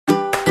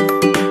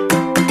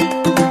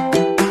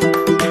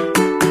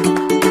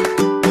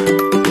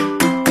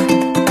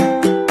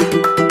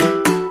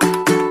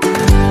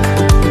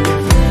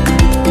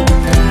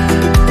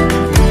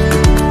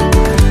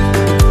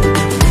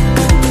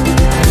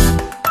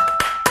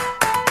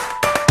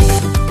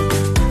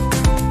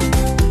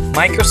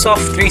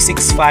Microsoft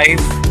 365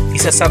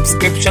 is a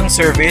subscription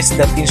service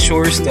that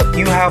ensures that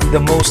you have the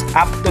most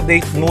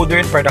up-to-date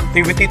modern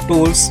productivity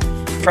tools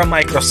from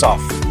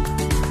Microsoft.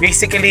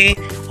 Basically,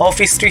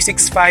 Office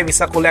 365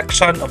 is a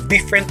collection of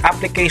different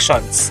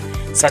applications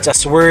such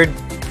as Word,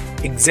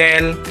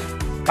 Excel,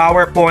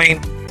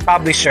 PowerPoint,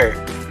 Publisher,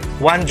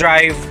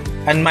 OneDrive,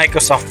 and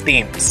Microsoft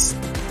Teams.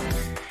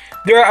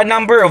 There are a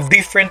number of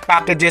different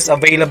packages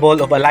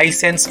available of a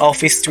licensed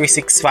Office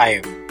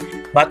 365,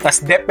 but as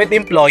Deped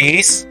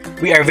employees,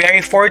 we are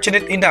very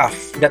fortunate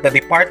enough that the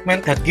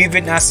department had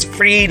given us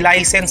free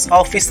licensed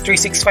Office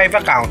 365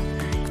 account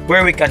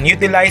where we can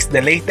utilize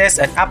the latest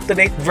and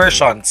up-to-date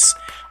versions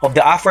of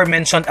the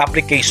aforementioned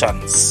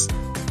applications.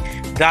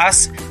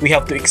 Thus, we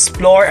have to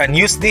explore and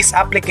use these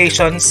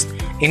applications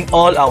in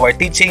all our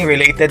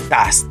teaching-related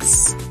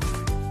tasks.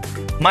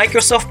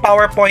 Microsoft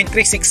PowerPoint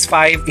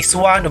 365 is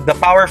one of the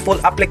powerful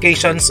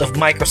applications of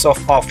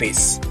Microsoft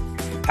Office.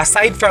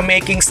 Aside from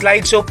making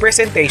slideshow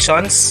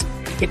presentations,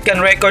 it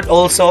can record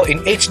also in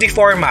HD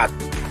format,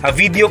 a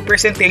video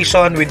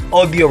presentation with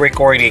audio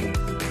recording.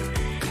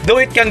 Though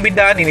it can be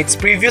done in its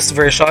previous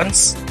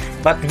versions,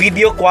 but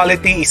video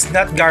quality is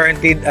not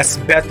guaranteed as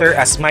better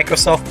as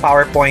Microsoft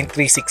PowerPoint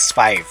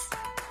 365.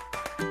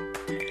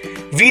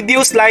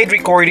 Video slide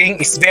recording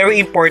is very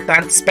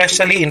important,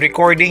 especially in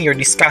recording your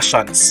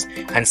discussions,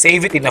 and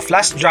save it in a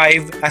flash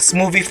drive as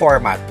movie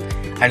format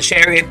and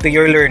share it to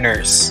your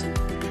learners.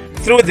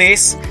 Through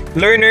this,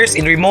 learners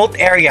in remote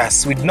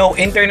areas with no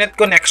internet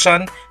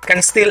connection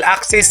can still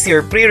access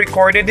your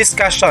pre-recorded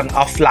discussion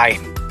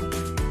offline.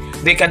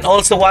 They can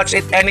also watch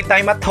it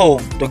anytime at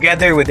home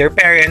together with their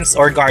parents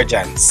or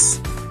guardians.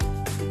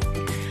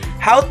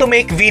 How to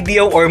make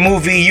video or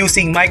movie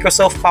using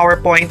Microsoft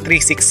PowerPoint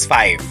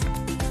 365.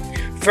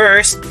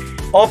 First,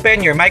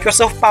 open your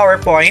Microsoft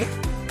PowerPoint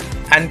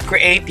and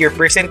create your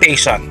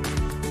presentation.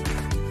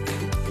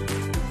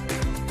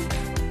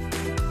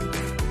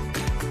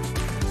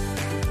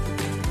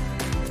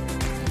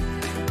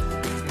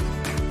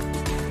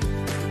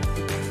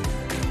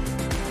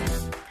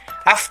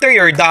 After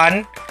you're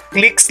done,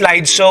 click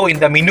Slideshow in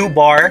the menu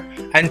bar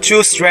and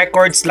choose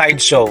Record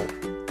Slideshow.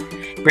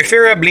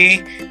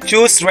 Preferably,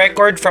 choose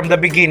Record from the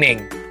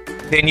beginning.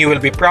 Then you will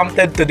be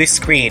prompted to this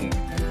screen.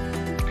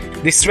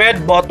 This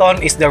red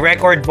button is the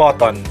record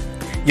button.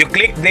 You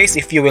click this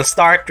if you will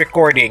start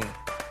recording.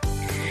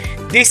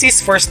 This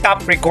is for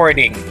stop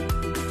recording.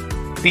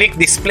 Click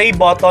this play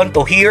button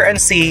to hear and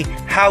see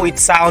how it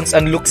sounds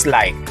and looks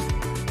like.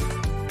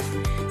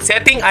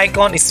 Setting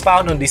icon is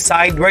found on the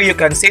side where you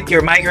can set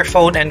your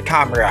microphone and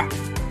camera.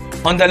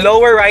 On the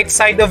lower right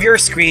side of your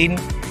screen,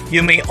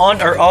 you may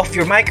on or off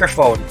your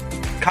microphone,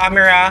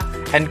 camera,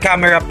 and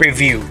camera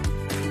preview.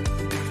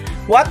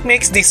 What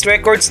makes this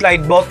record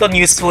slide button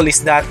useful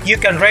is that you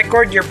can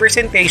record your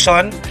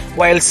presentation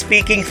while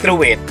speaking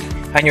through it,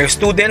 and your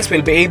students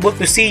will be able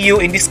to see you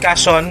in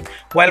discussion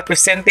while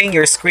presenting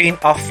your screen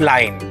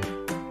offline.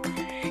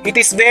 It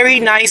is very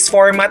nice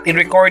format in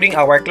recording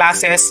our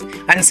classes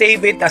and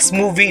save it as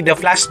movie in the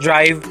flash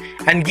drive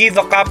and give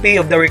a copy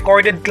of the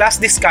recorded class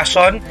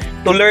discussion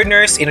to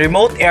learners in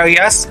remote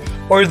areas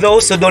or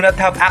those who do not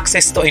have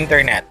access to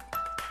internet.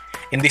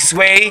 In this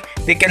way,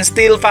 they can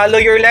still follow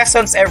your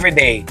lessons every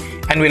day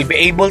and will be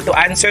able to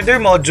answer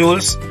their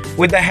modules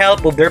with the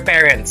help of their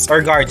parents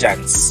or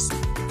guardians.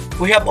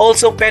 We have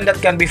also pen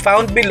that can be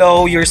found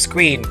below your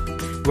screen,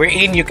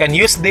 wherein you can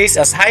use this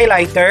as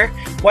highlighter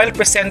while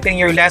presenting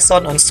your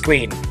lesson on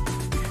screen.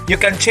 You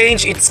can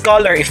change its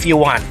color if you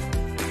want.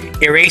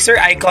 Eraser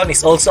icon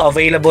is also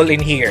available in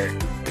here.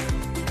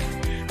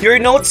 Your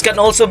notes can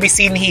also be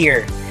seen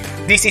here.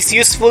 This is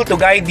useful to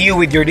guide you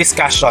with your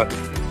discussion.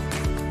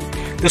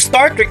 To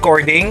start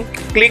recording,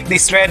 click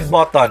this red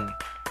button.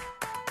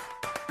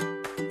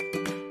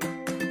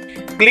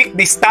 Click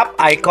the stop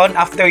icon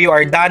after you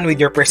are done with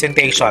your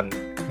presentation.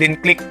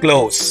 Then click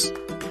close.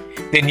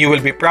 Then you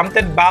will be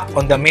prompted back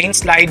on the main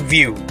slide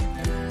view.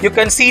 You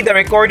can see the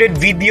recorded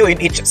video in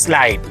each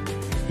slide.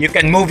 You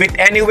can move it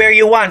anywhere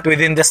you want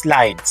within the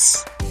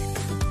slides.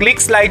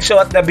 Click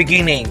slideshow at the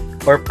beginning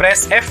or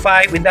press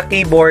F5 in the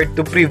keyboard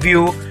to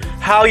preview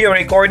how your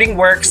recording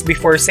works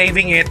before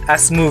saving it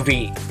as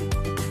movie.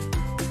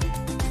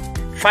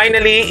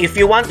 Finally, if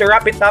you want to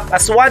wrap it up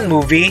as one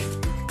movie,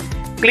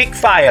 click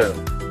File.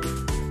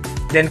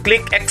 Then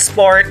click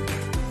Export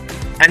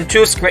and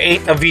choose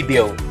Create a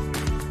Video.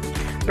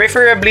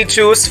 Preferably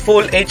choose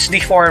Full HD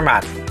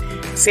format.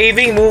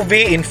 Saving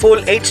movie in Full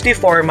HD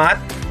format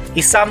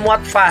is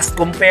somewhat fast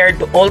compared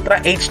to Ultra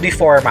HD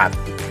format.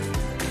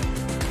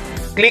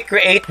 Click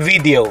Create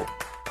Video.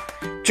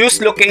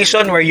 Choose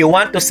location where you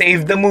want to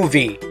save the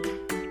movie.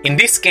 In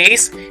this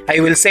case,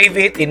 I will save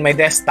it in my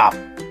desktop.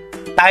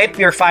 Type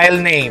your file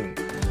name.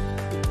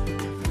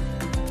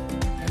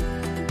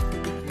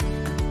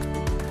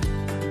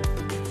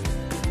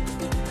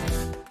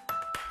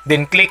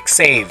 Then click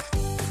Save.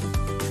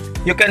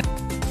 You can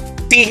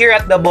see here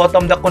at the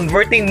bottom the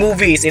converting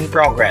movie is in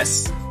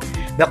progress.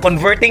 The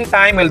converting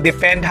time will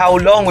depend how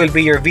long will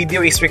be your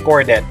video is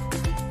recorded.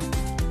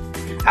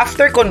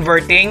 After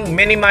converting,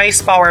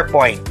 minimize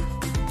PowerPoint.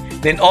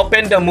 Then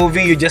open the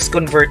movie you just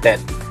converted.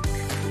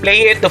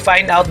 Play it to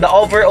find out the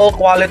overall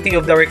quality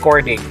of the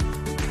recording.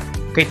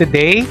 Okay,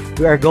 today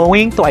we are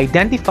going to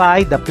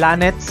identify the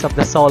planets of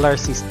the solar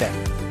system.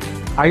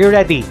 Are you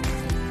ready?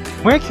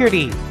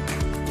 Mercury,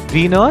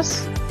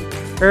 Venus,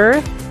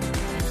 Earth,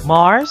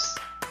 Mars,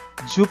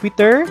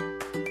 Jupiter,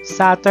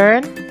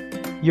 Saturn,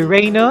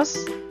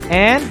 Uranus,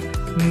 and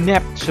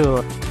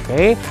Neptune.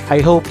 Okay, I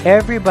hope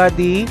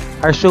everybody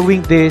are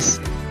showing this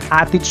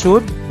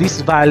attitude,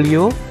 this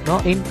value,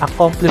 in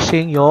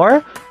accomplishing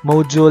your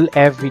module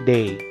every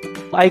day.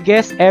 I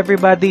guess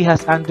everybody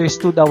has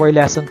understood our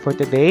lesson for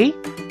today.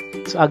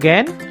 So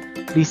again,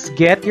 please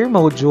get your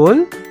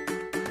module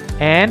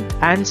and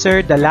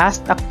answer the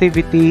last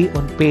activity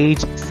on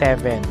page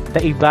 7,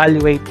 the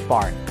evaluate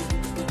part.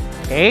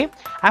 Okay?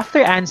 After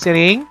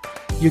answering,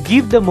 you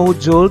give the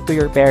module to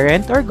your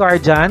parent or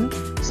guardian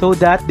so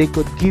that they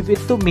could give it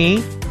to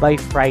me by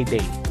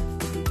Friday.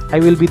 I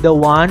will be the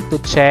one to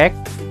check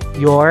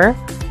your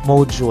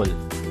module.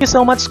 Thank you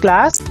so much,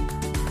 class.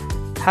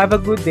 Have a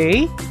good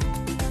day.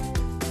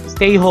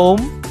 Stay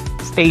home.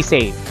 Stay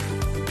safe.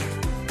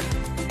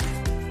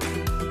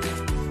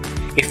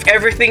 If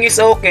everything is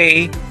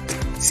okay,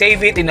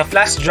 save it in a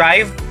flash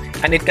drive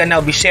and it can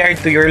now be shared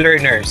to your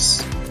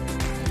learners.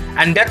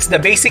 And that's the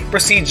basic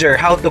procedure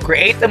how to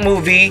create a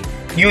movie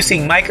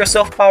using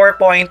Microsoft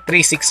PowerPoint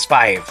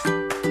 365.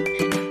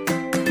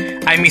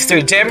 I'm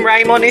Mr.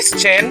 SiRyMon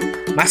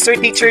Chen, Master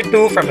Teacher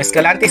 2 from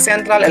Escalante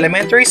Central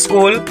Elementary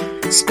School,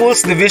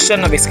 Schools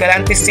Division of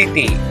Escalante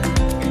City.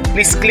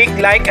 Please click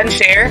like and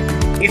share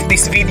if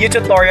this video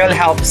tutorial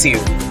helps you.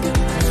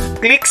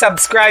 Click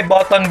subscribe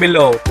button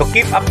below to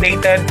keep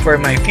updated for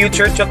my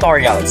future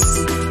tutorials.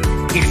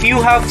 If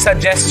you have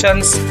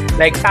suggestions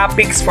like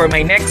topics for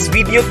my next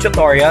video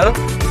tutorial,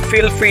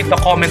 feel free to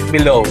comment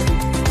below.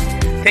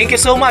 Thank you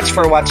so much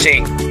for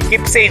watching.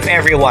 Keep safe,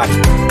 everyone.